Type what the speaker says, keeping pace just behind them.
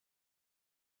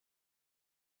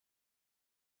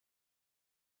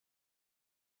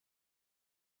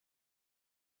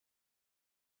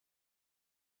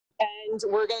And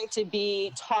we're going to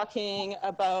be talking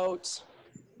about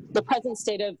the present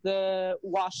state of the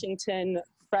Washington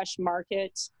fresh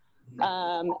market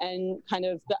and kind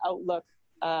of the outlook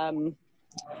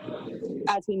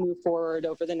as we move forward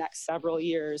over the next several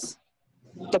years,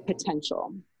 the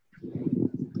potential.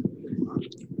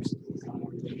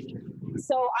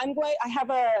 So I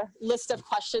have a list of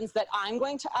questions that I'm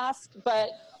going to ask, but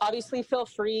obviously feel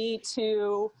free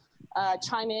to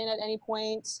chime in at any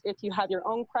point if you have your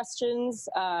own questions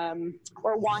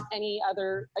or want any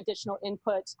other additional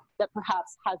input that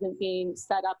perhaps hasn't been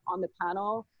set up on the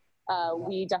panel.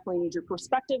 We definitely need your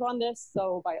perspective on this,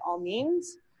 so by all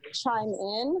means, chime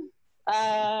in.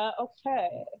 Okay.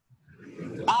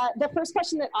 The first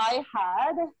question that I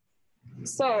had,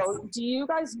 so do you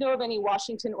guys know of any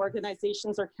Washington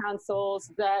organizations or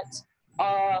councils that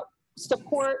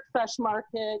support fresh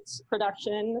market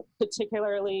production,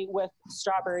 particularly with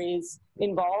strawberries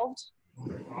involved?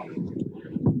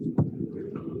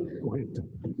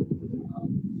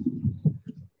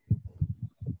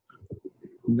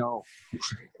 No.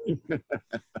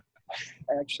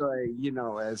 Actually, you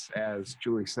know, as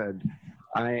Julie said,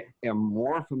 I am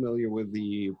more familiar with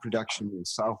the production in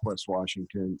Southwest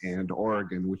Washington and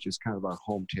Oregon, which is kind of our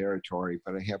home territory,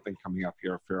 but I have been coming up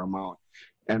here a fair amount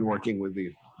and working with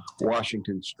the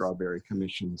Washington Strawberry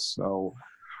Commission. So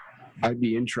I'd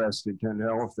be interested to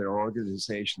know if there are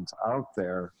organizations out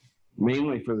there,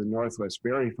 mainly for the Northwest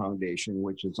Berry Foundation,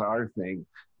 which is our thing,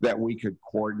 that we could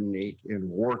coordinate and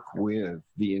work with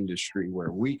the industry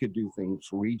where we could do things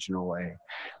regionally,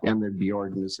 and there'd be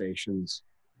organizations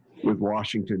with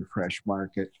Washington Fresh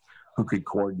Market who could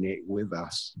coordinate with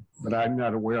us. But I'm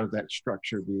not aware of that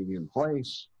structure being in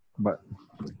place.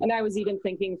 And I was even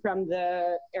thinking from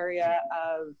the area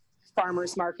of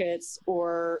farmers markets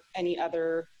or any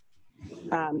other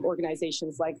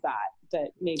organizations like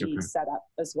that may be set up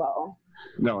as well.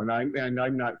 No, and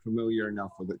I'm not familiar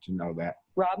enough with it to know that.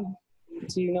 Rob,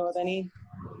 do you know of any?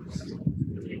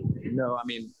 No, I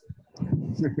mean,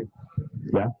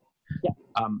 yeah.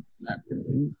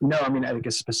 No, I mean, I think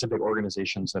it's specific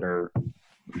organizations that are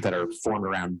formed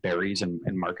around berries and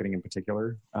marketing in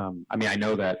particular. I mean, I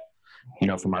know that, you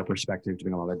know, from our perspective,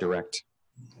 doing a lot of direct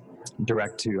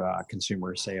to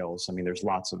consumer sales. I mean, there's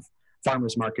lots of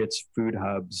farmers markets, food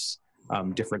hubs,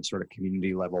 different sort of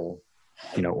community level,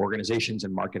 you know, organizations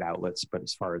and market outlets. But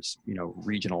as far as, you know,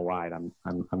 regional wide, I'm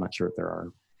not sure if there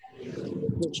are.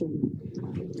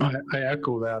 I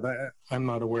echo that. I'm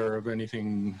not aware of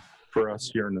anything for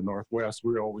us here in the Northwest.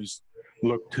 We always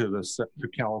look to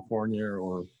California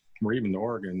or even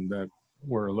Oregon that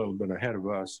we're a little bit ahead of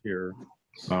us here.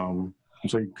 So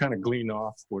you kind of glean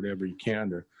off whatever you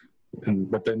can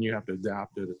but then you have to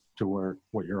adapt it to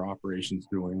what your operation's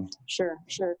doing. Sure.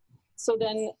 So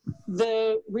then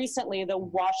recently the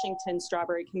Washington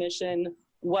Strawberry Commission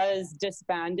was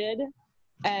disbanded,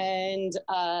 and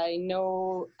I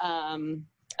know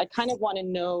I kind of want to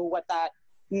know what that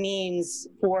means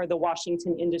for the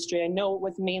Washington industry. I know it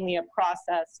was mainly a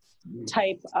process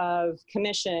type of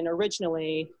commission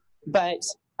originally, but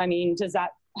I mean,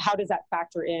 how does that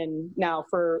factor in now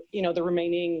for, you know, the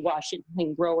remaining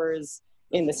Washington growers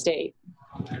in the state?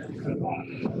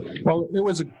 Well, it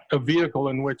was a vehicle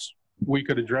in which we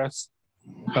could address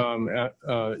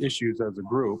issues as a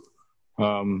group,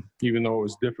 even though it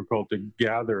was difficult to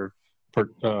gather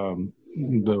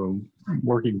the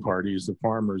working parties, the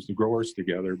farmers, the growers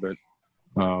together. But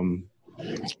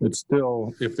it's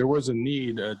still, if there was a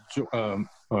need, a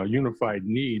unified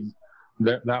need,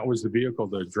 that was the vehicle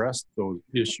to address those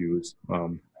issues.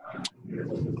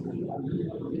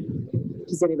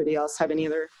 Does anybody else have any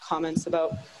other comments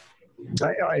about?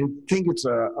 I think it's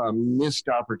a missed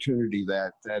opportunity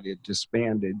that it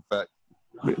disbanded, but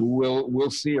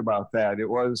we'll see about that. It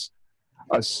was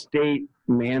a state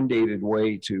mandated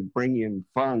way to bring in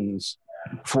funds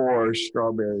for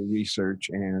strawberry research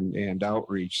and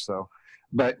outreach. So,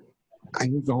 but I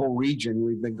think the whole region,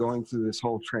 we've been going through this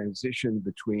whole transition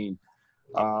between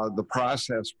the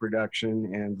process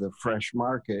production and the fresh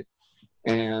market.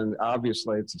 And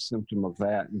obviously it's a symptom of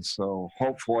that. And so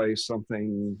hopefully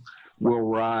something will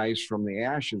rise from the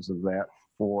ashes of that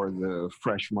for the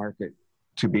fresh market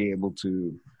to be able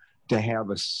to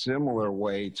have a similar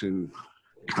way to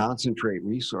concentrate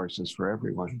resources for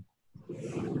everyone.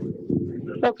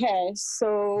 Okay,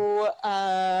 so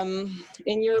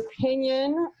in your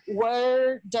opinion,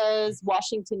 where does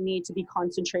Washington need to be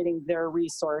concentrating their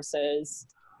resources?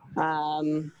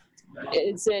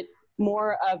 Is it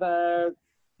more of a,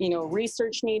 you know,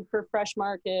 research need for fresh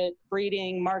market,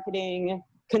 breeding, marketing,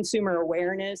 consumer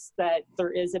awareness that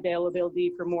there is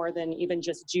availability for more than even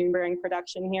just June bearing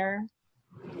production here?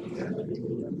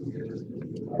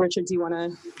 Richard, do you want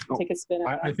to take a spin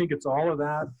at I think it's all of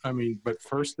that. I mean, but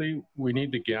firstly, we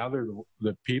need to gather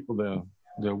the people, the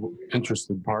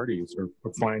interested parties, or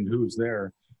find who's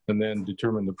there, and then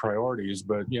determine the priorities.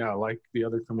 But yeah, like the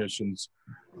other commissions,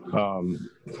 the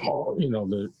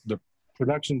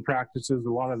production practices, a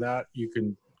lot of that you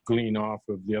can glean off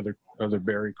of the other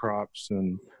berry crops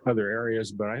and other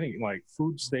areas. But I think like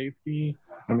food safety,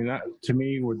 I mean, that to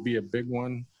me would be a big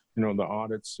one. The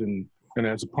audits and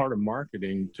as a part of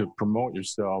marketing to promote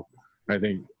yourself, I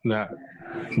think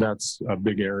that's a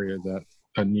big area that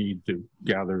a need to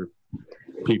gather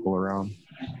people around.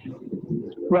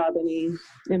 Rob, any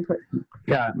input?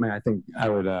 Yeah, I mean, I think I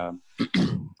would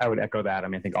echo that. I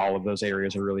mean, I think all of those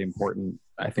areas are really important.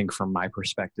 I think from my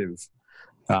perspective,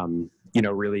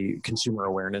 really consumer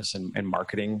awareness and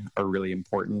marketing are really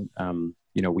important.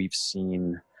 We've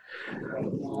seen,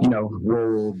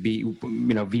 we'll be,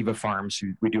 Viva Farms,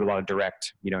 we do a lot of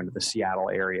direct, into the Seattle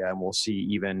area, and we'll see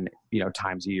even,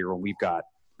 times a year when we've got,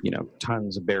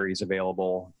 tons of berries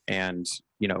available, and,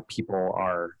 people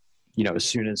are, as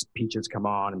soon as peaches come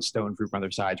on and stone fruit from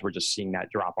other sides, we're just seeing that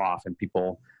drop off, and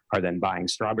people are then buying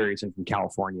strawberries in from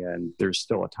California, and there's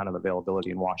still a ton of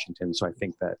availability in Washington. So I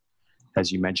think that,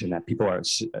 as you mentioned, that people are,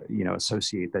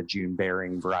 associate the June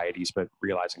bearing varieties, but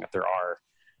realizing that there are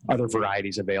other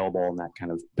varieties available, and that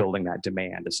kind of building that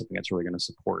demand is something that's really going to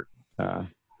support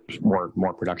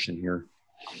more production here.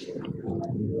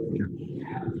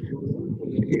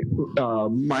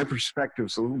 My perspective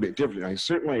is a little bit different. I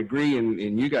certainly agree,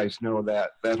 and you guys know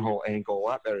that whole angle a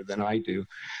lot better than I do.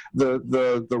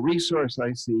 The resource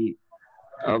I see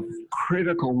of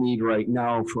critical need right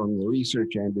now from the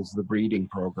research end is the breeding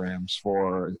programs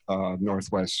for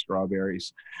Northwest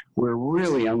strawberries. We're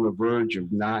really on the verge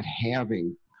of not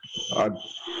having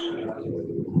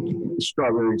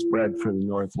strawberries bred for the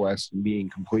Northwest and being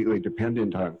completely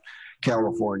dependent on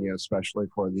California, especially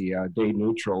for the day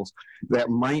neutrals. That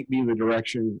might be the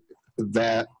direction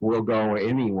that will go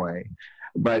anyway.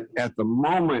 But at the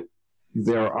moment,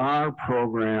 there are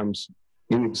programs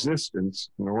in existence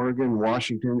in Oregon,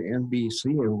 Washington, and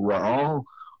BC who are all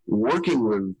working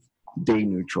with day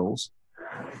neutrals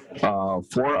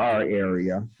for our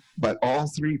area, but all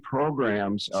three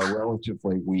programs are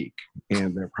relatively weak,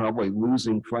 and they're probably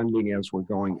losing funding as we're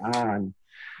going on.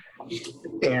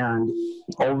 And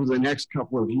over the next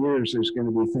couple of years, there's going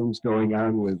to be things going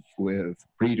on with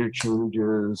breeder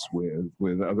changes,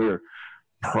 with other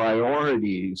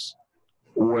priorities,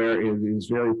 where it is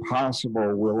very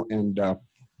possible we'll end up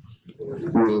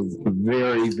with a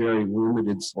very, very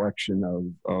limited selection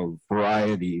of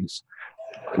varieties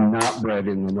not bred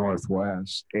in the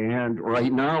Northwest. And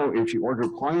right now, if you order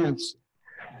plants,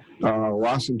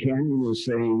 Lawson Canyon was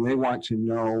saying they want to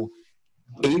know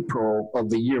April of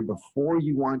the year before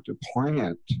you want to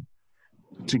plant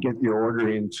to get your order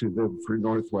into for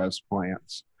Northwest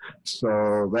plants.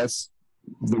 So that's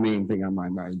the main thing on my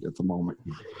mind at the moment.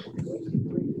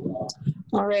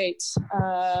 All right.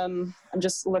 I'm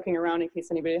just looking around in case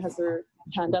anybody has their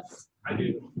hand up. I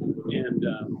do. And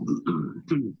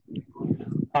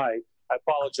hi, I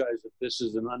apologize if this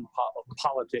is an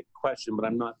unpolitic question, but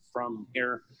I'm not from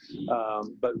here.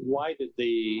 But why did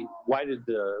the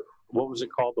what was it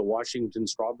called? The Washington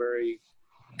Strawberry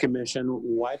Commission.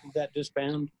 Why did that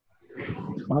disband?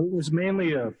 Well, it was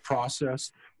mainly a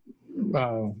process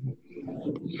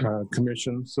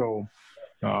commission. So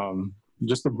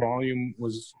just the volume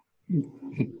was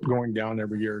going down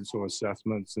every year. And so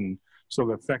assessments, and so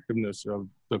the effectiveness of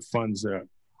the funds that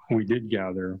we did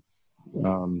gather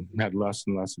had less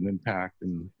and less an impact.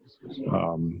 And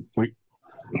we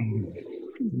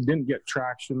didn't get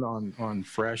traction on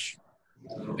fresh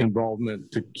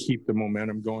involvement to keep the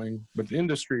momentum going. But the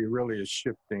industry really is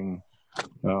shifting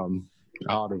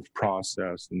out of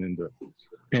process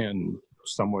and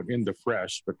somewhat into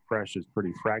fresh, but fresh is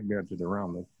pretty fragmented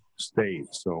around the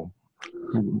state. So,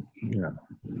 yeah.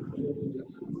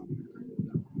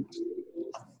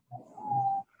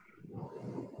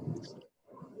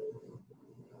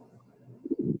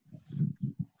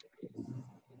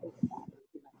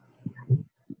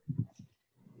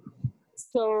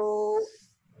 So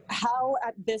how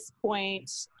at this point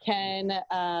can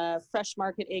Fresh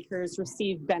Market Acres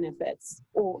receive benefits,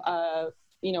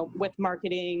 with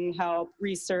marketing help,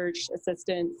 research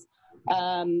assistance,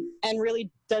 and really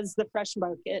does the Fresh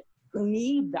Market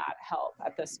need that help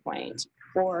at this point?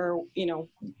 Or,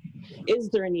 is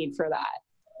there a need for that?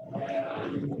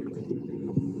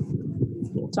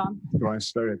 Tom? Do I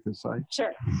start at this side?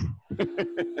 Sure.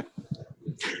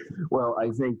 Well, I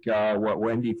think what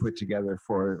Wendy put together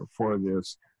for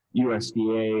this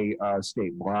USDA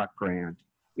state block grant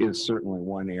is certainly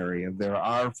one area. There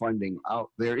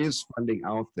is funding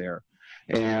out there.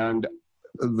 And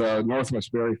the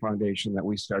Northwest Berry Foundation that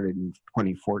we started in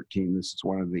 2014, this is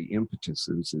one of the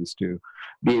impetuses, is to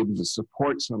be able to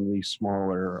support some of these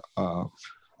smaller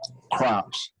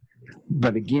crops.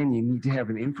 But again, you need to have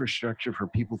an infrastructure for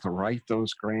people to write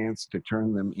those grants, to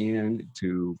turn them in,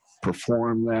 to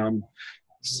perform them.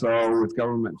 So with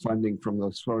government funding from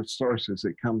those sources,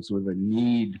 it comes with a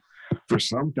need for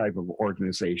some type of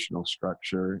organizational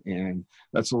structure. And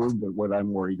that's a little bit what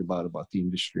I'm worried about the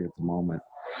industry at the moment.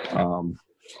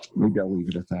 Maybe I'll leave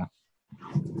it at that.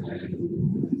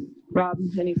 Rob,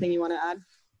 anything you want to add?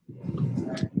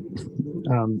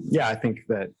 Yeah, I think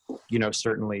that,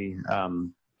 certainly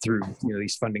through,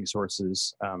 these funding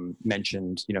sources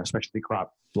mentioned, especially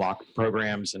crop block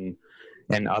programs and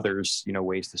others,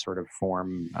 ways to sort of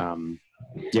form,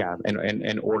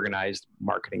 an organized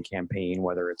marketing campaign,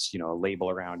 whether it's, a label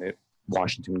around it,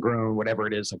 Washington grown, whatever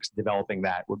it is, like developing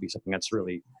that would be something that's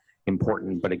really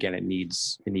important. But again, it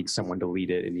needs someone to lead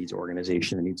it. It needs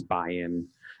organization. It needs buy-in.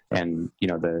 And,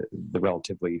 the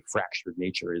relatively fractured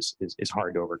nature is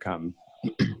hard to overcome.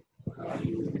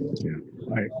 Yeah,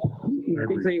 I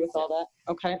Agree with all that.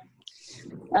 Okay.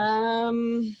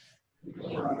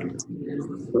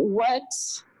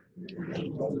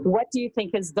 What do you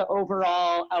think is the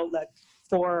overall outlook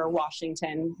for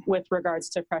Washington with regards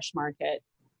to fresh market?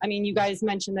 I mean, you guys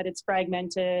mentioned that it's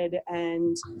fragmented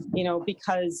and,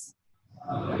 because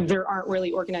there aren't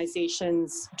really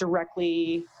organizations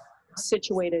directly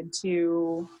situated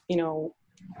to,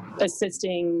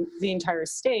 assisting the entire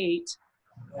state.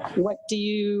 What do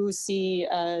you see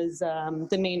as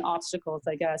the main obstacles,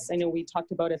 I guess? I know we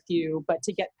talked about a few, but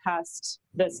to get past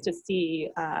this, to see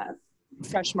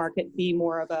fresh market be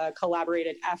more of a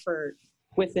collaborated effort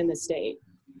within the state.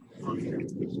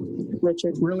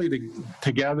 Richard? really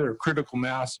to gather critical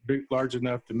mass large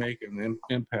enough to make an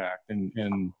impact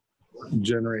and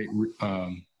generate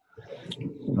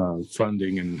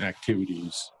funding and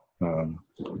activities.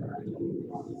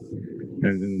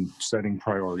 And then setting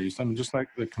priorities. I mean, just like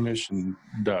the commission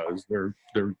does, their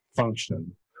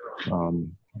function.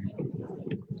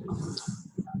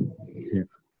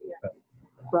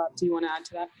 Rob, do you want to add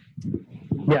to that?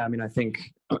 Yeah, I mean, I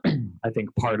think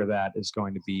part of that is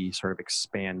going to be sort of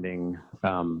expanding,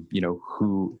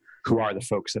 who are the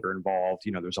folks that are involved.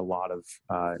 There's a lot of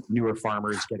newer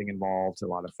farmers getting involved, a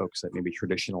lot of folks that maybe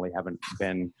traditionally haven't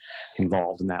been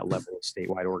involved in that level of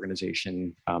statewide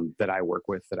organization that I work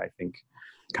with, that I think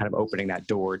kind of opening that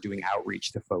door, doing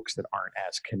outreach to folks that aren't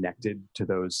as connected to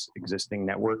those existing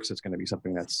networks. It's going to be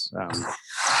something that's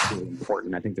really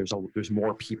important. I think there's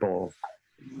more people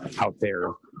out there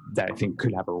that I think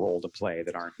could have a role to play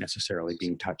that aren't necessarily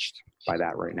being touched by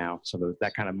that right now. So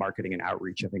that kind of marketing and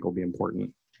outreach, I think, will be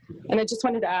important. And I just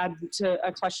wanted to add to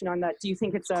a question on that. Do you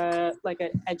think it's an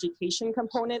education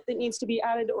component that needs to be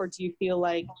added, or do you feel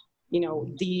like,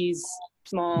 these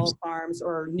small farms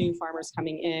or new farmers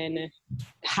coming in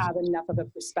have enough of a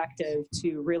perspective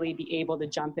to really be able to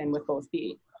jump in with both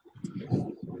feet?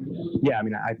 Yeah, I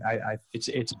mean,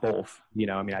 it's both.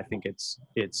 I mean, I think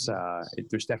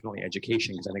there's definitely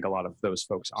education, because I think a lot of those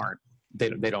folks they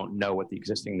don't know what the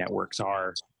existing networks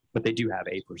are, but they do have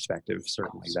a perspective,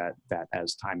 certainly, that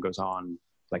as time goes on,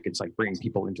 it's like bringing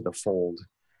people into the fold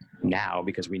now,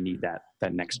 because we need that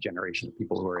next generation of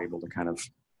people who are able to kind of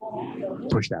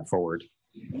push that forward.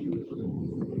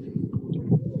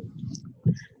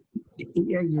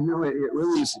 Yeah, it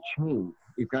really is a chain.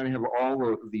 You've got to have all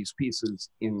of these pieces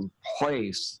in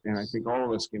place, and I think all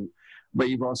of us can, but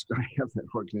you've also got to have that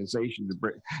organization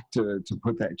to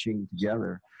put that chain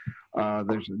together.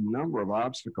 There's a number of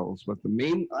obstacles, but the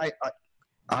main,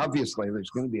 obviously, there's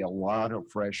going to be a lot of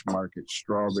fresh market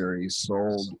strawberries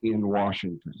sold in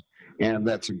Washington, and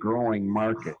that's a growing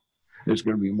market. There's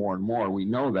going to be more and more. We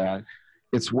know that.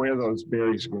 It's where those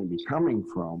berries are going to be coming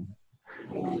from,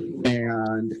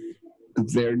 and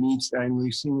and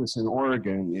we've seen this in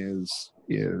Oregon,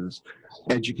 is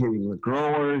educating the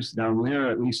growers. Down there,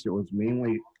 at least, it was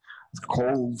mainly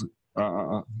cold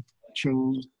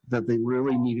chain that they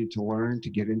really needed to learn to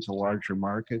get into larger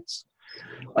markets.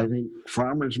 I think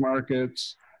farmers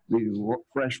markets, the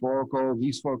fresh local,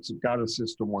 these folks have got a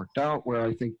system worked out where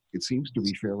I think it seems to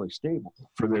be fairly stable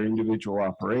for their individual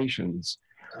operations.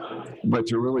 But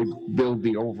to really build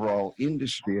the overall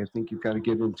industry, I think you've got to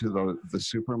get into the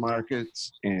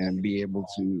supermarkets and be able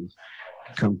to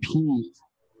compete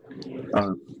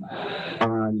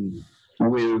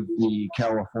with the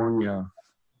California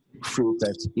fruit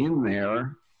that's in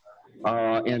there.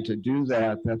 And to do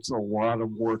that, that's a lot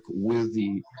of work with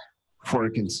the for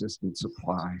a consistent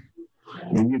supply.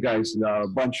 And you guys, a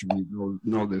bunch of you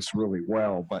know this really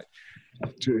well, but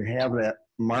to have that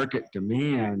market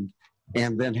demand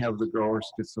and then have the growers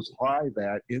to supply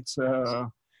that, it's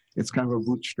kind of a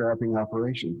bootstrapping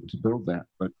operation to build that.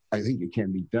 But I think it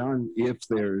can be done if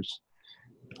there's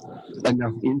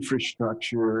enough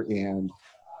infrastructure and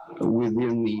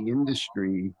within the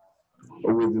industry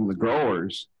or within the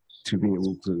growers to be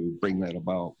able to bring that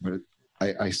about. But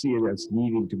I see it as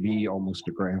needing to be almost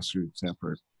a grassroots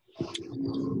effort.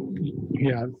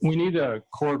 Yeah, we need a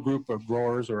core group of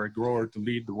growers or a grower to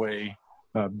lead the way,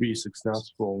 be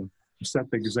successful,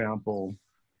 set the example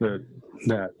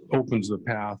that opens the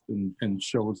path and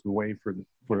shows the way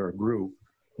for a group.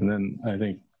 And then I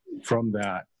think from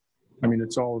that, I mean,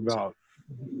 it's all about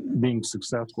being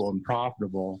successful and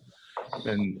profitable.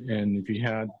 And if you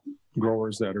had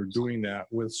growers that are doing that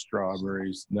with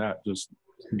strawberries, that just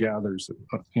gathers,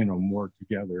 more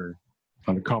together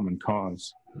on a common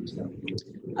cause.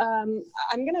 I'm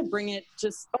going to bring it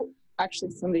just,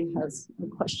 actually somebody has a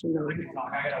question. I can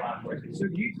talk. I got a lot of questions. So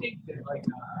do you think that like a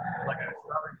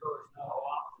strawberry grower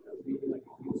would be like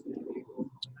a huge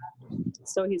thing?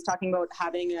 So he's talking about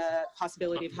having a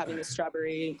possibility of having a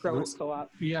strawberry growers co-op.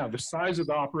 Yeah, the size of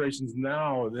the operations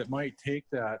now that might take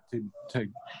that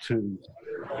to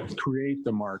create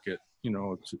the market,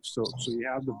 so you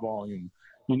have the volume.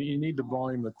 You need the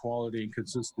volume, the quality, and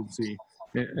consistency.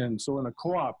 And so in a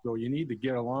co-op, though, you need to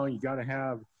get along. You got to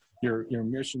have your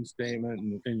mission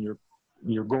statement and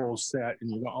your goals set, and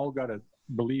you all got to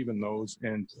believe in those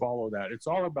and follow that. It's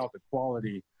all about the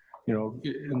quality,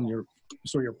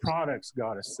 so your products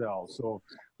got to sell. So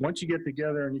once you get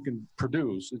together and you can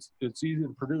produce, it's easy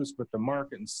to produce, but the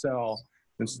market and sell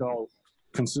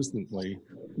consistently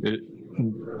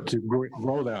to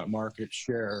grow that market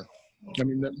share. I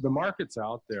mean, the market's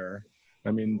out there.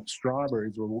 I mean,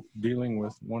 strawberries, we're dealing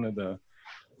with one of the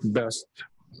best,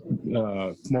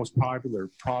 most popular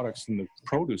products in the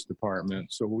produce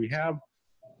department. So we have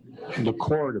the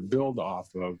core to build off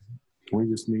of. We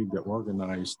just need to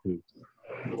organize to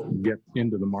get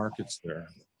into the markets there.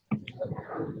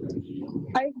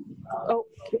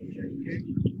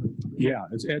 Yeah,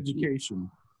 it's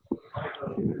education.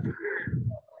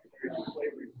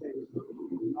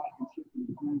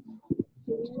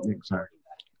 Exactly.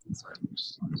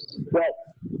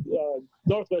 Well,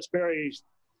 Northwest Berries,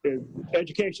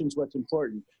 education is what's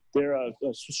important. They're a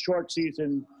short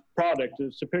season product,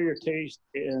 a superior taste,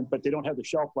 but they don't have the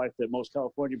shelf life that most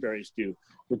California berries do.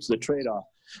 It's the trade-off.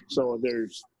 So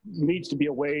there's needs to be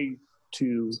a way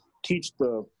to teach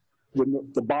the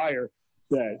buyer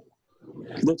that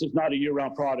this is not a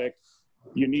year-round product.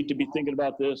 You need to be thinking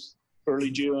about this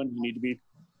early June. You need to be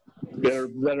better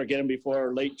get them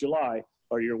before late July,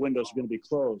 or your windows are going to be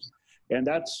closed. And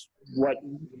that's what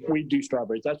we do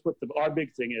strawberries. That's what our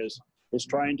big thing is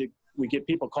we get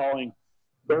people calling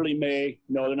early May,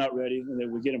 no, they're not ready. And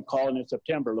then we get them calling in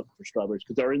September looking for strawberries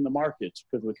because they're in the markets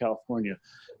because of California.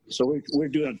 So we're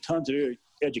doing tons of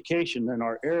education in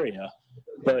our area,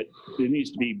 but it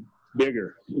needs to be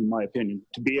bigger, in my opinion,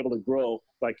 to be able to grow,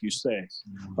 like you say.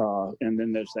 And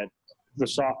then there's the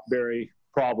soft berry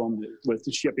problem with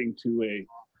the shipping to a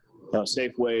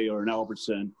Safeway or an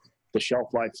Albertson. The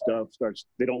shelf life stuff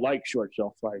they don't like short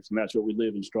shelf lives, and that's what we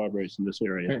live in strawberries in this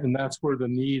area. And that's where the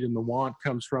need and the want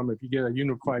comes from. If you get a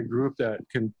unified group that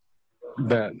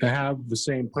have the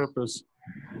same purpose,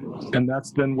 and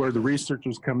that's then where the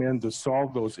researchers come in to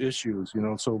solve those issues,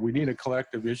 so we need a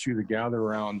collective issue to gather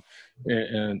around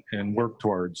and work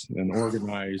towards and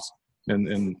organize.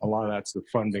 And a lot of that's the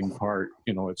funding part,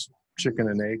 it's chicken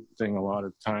and egg thing a lot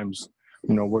of times.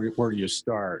 Where do you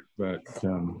start? But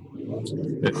yeah.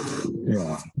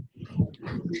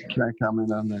 Can I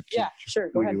comment on that? Yeah, sure.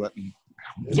 Go ahead.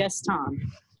 Yes, Tom.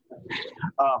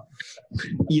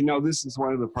 This is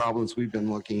one of the problems we've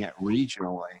been looking at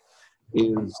regionally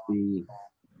is the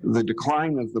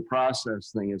decline of the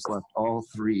processing has left all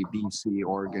three, BC,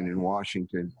 Oregon, and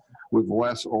Washington, with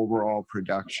less overall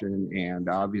production and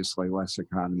obviously less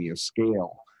economy of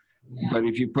scale. But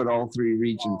if you put all three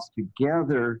regions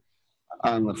together,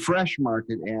 on the fresh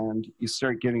market end, you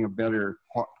start getting a better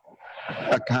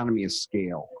economy of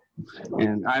scale.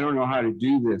 And I don't know how to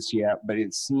do this yet, but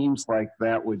it seems like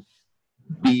that would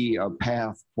be a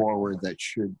path forward that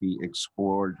should be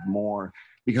explored more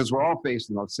because we're all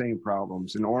facing those same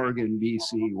problems. In Oregon,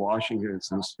 BC, Washington, it's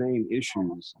the same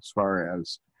issues as far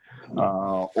as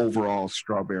overall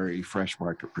strawberry fresh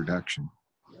market production.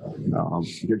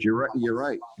 Because you're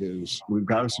right, is we've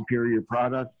got a superior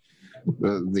product.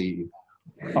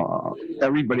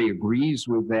 Everybody agrees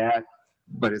with that,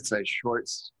 but it's a short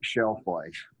shelf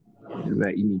life.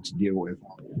 that you need to deal with?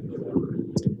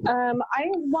 I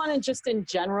want to just in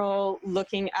general,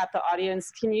 looking at the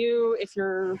audience, can you, if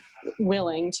you're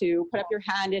willing to put up your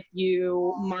hand if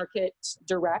you market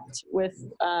direct with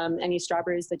any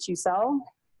strawberries that you sell?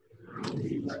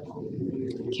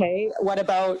 Okay, what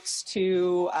about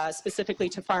to specifically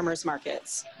to farmers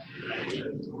markets?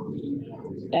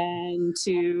 And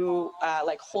to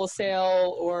like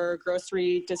wholesale or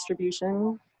grocery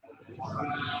distribution?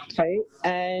 Okay,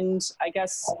 and I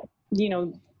guess, you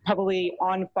know, probably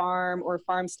on farm or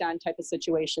farm stand type of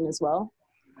situation as well.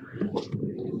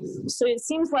 So it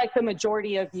seems like the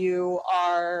majority of you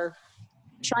are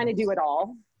trying to do it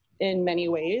all in many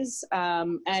ways.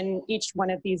 And each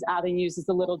one of these avenues is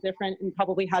a little different and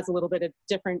probably has a little bit of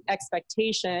different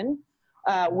expectation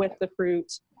with the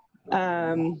fruit.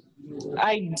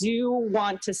 I do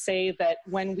want to say that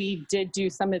when we did do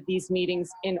some of these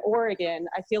meetings in Oregon,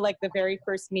 I feel like the very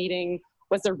first meeting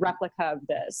was a replica of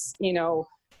this. You know,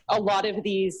 a lot of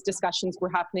these discussions were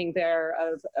happening there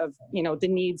of you know, the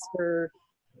needs for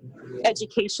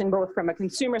education, both from a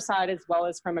consumer side as well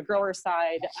as from a grower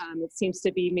side. It seems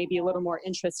to be maybe a little more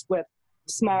interest with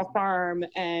small farm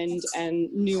and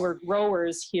newer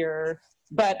growers here.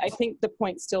 But I think the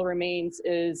point still remains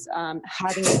is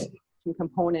having a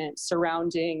component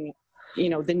surrounding, you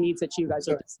know, the needs that you guys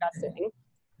are discussing.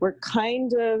 We're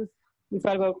we've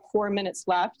got about 4 minutes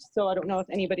left, so I don't know if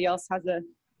anybody else has a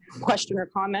question or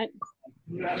comment.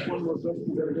 You asked one more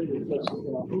question the other day.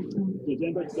 Does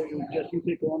anybody say just you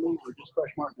pick only or just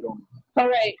fresh market only? All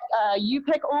right, you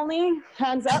pick only,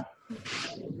 hands up.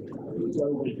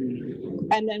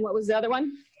 And then what was the other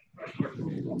one?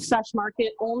 Fresh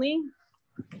market only.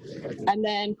 And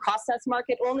then processed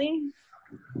market only.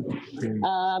 And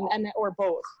then, or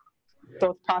both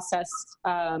processed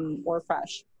or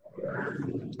fresh.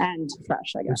 And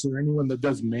fresh, I guess. Is there anyone that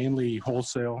does mainly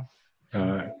wholesale?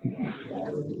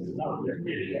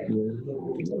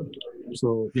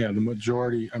 So yeah, the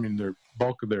majority, I mean, their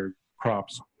bulk of their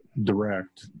crops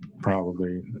direct,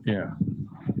 probably. Yeah.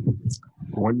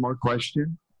 One more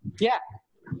question. Yeah.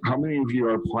 How many of you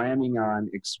are planning on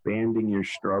expanding your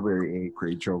strawberry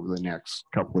acreage over the next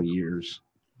couple of years?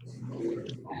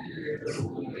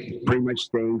 Pretty much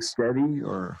staying steady,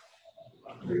 or?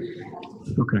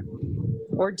 Okay.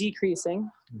 Or decreasing.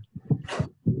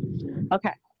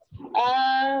 Okay.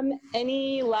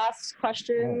 Any last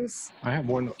questions? I have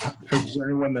one. Is there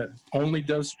anyone that only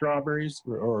does strawberries,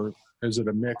 or is it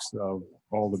a mix of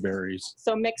all the berries?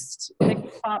 So mixed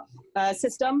crop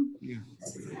system?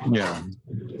 Yeah.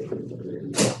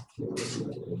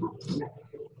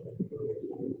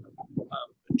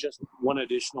 Just one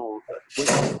additional, when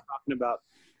you were talking about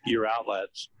your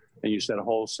outlets and you said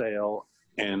wholesale,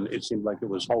 and it seemed like it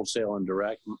was wholesale and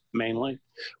direct mainly.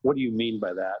 What do you mean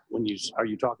by that? Are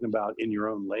you talking about in your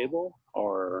own label,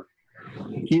 or?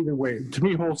 Either way, to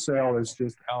me, wholesale is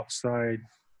just outside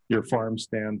your farm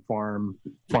stand,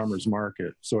 farmer's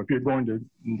market. So if you're going to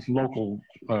local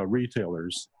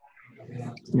retailers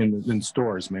in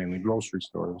stores, mainly grocery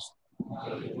stores.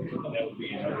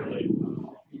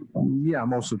 Yeah,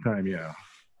 most of the time, yeah.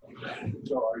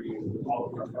 So are you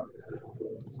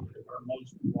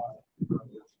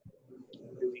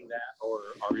doing that, or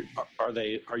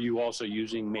are you also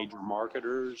using major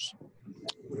marketers?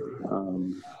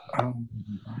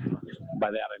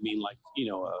 By that I mean, like, you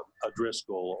know, a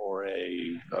Driscoll or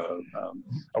a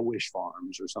Wish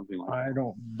Farms or something like that. I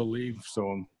don't believe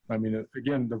so. I mean,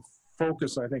 again, the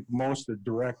focus, I think, most of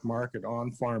direct market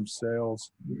on farm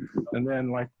sales, and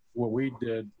then like what we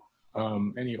did,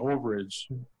 any overage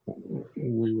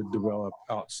we would develop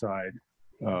outside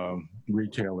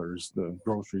retailers, the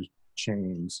grocery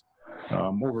chains.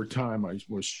 Over time, I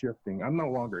was shifting. I'm no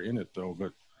longer in it though,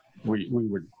 but we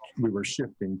were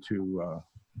shifting to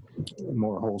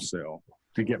more wholesale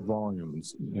to get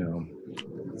volumes, you know.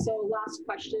 So last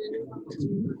question.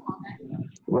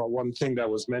 Well, one thing that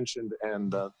was mentioned,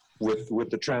 and with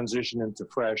the transition into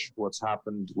fresh, what's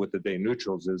happened with the day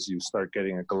neutrals is you start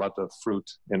getting a glut of fruit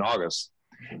in August,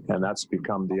 and that's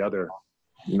become the other.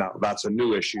 Now that's a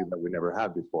new issue that we never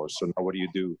had before. So now what do you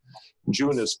do?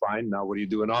 June is fine. Now what do you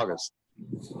do in August?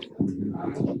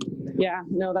 Yeah,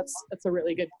 no, that's a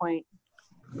really good point.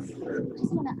 I just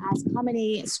want to ask, how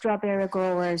many strawberry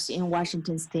growers in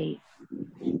Washington State?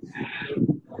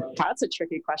 That's a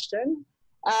tricky question.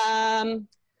 I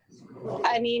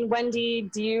mean, Wendy,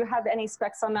 do you have any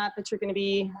specs on that you're going to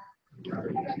be?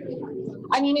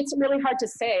 I mean, it's really hard to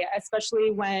say,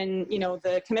 especially when, you know,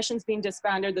 the commission's being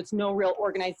disbanded. There's no real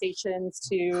organizations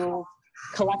to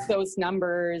collect those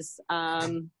numbers.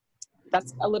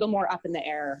 That's a little more up in the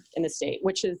air in the state,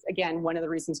 which is, again, one of the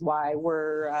reasons why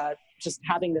we're just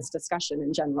having this discussion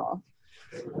in general.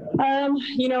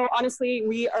 You know, honestly,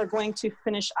 we are going to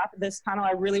finish up this panel.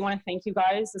 I really want to thank you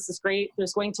guys. This is great.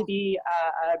 There's going to be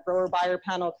a grower buyer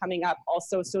panel coming up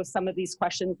also. So some of these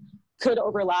questions could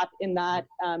overlap in that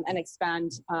and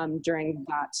expand during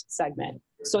that segment.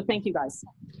 So thank you guys.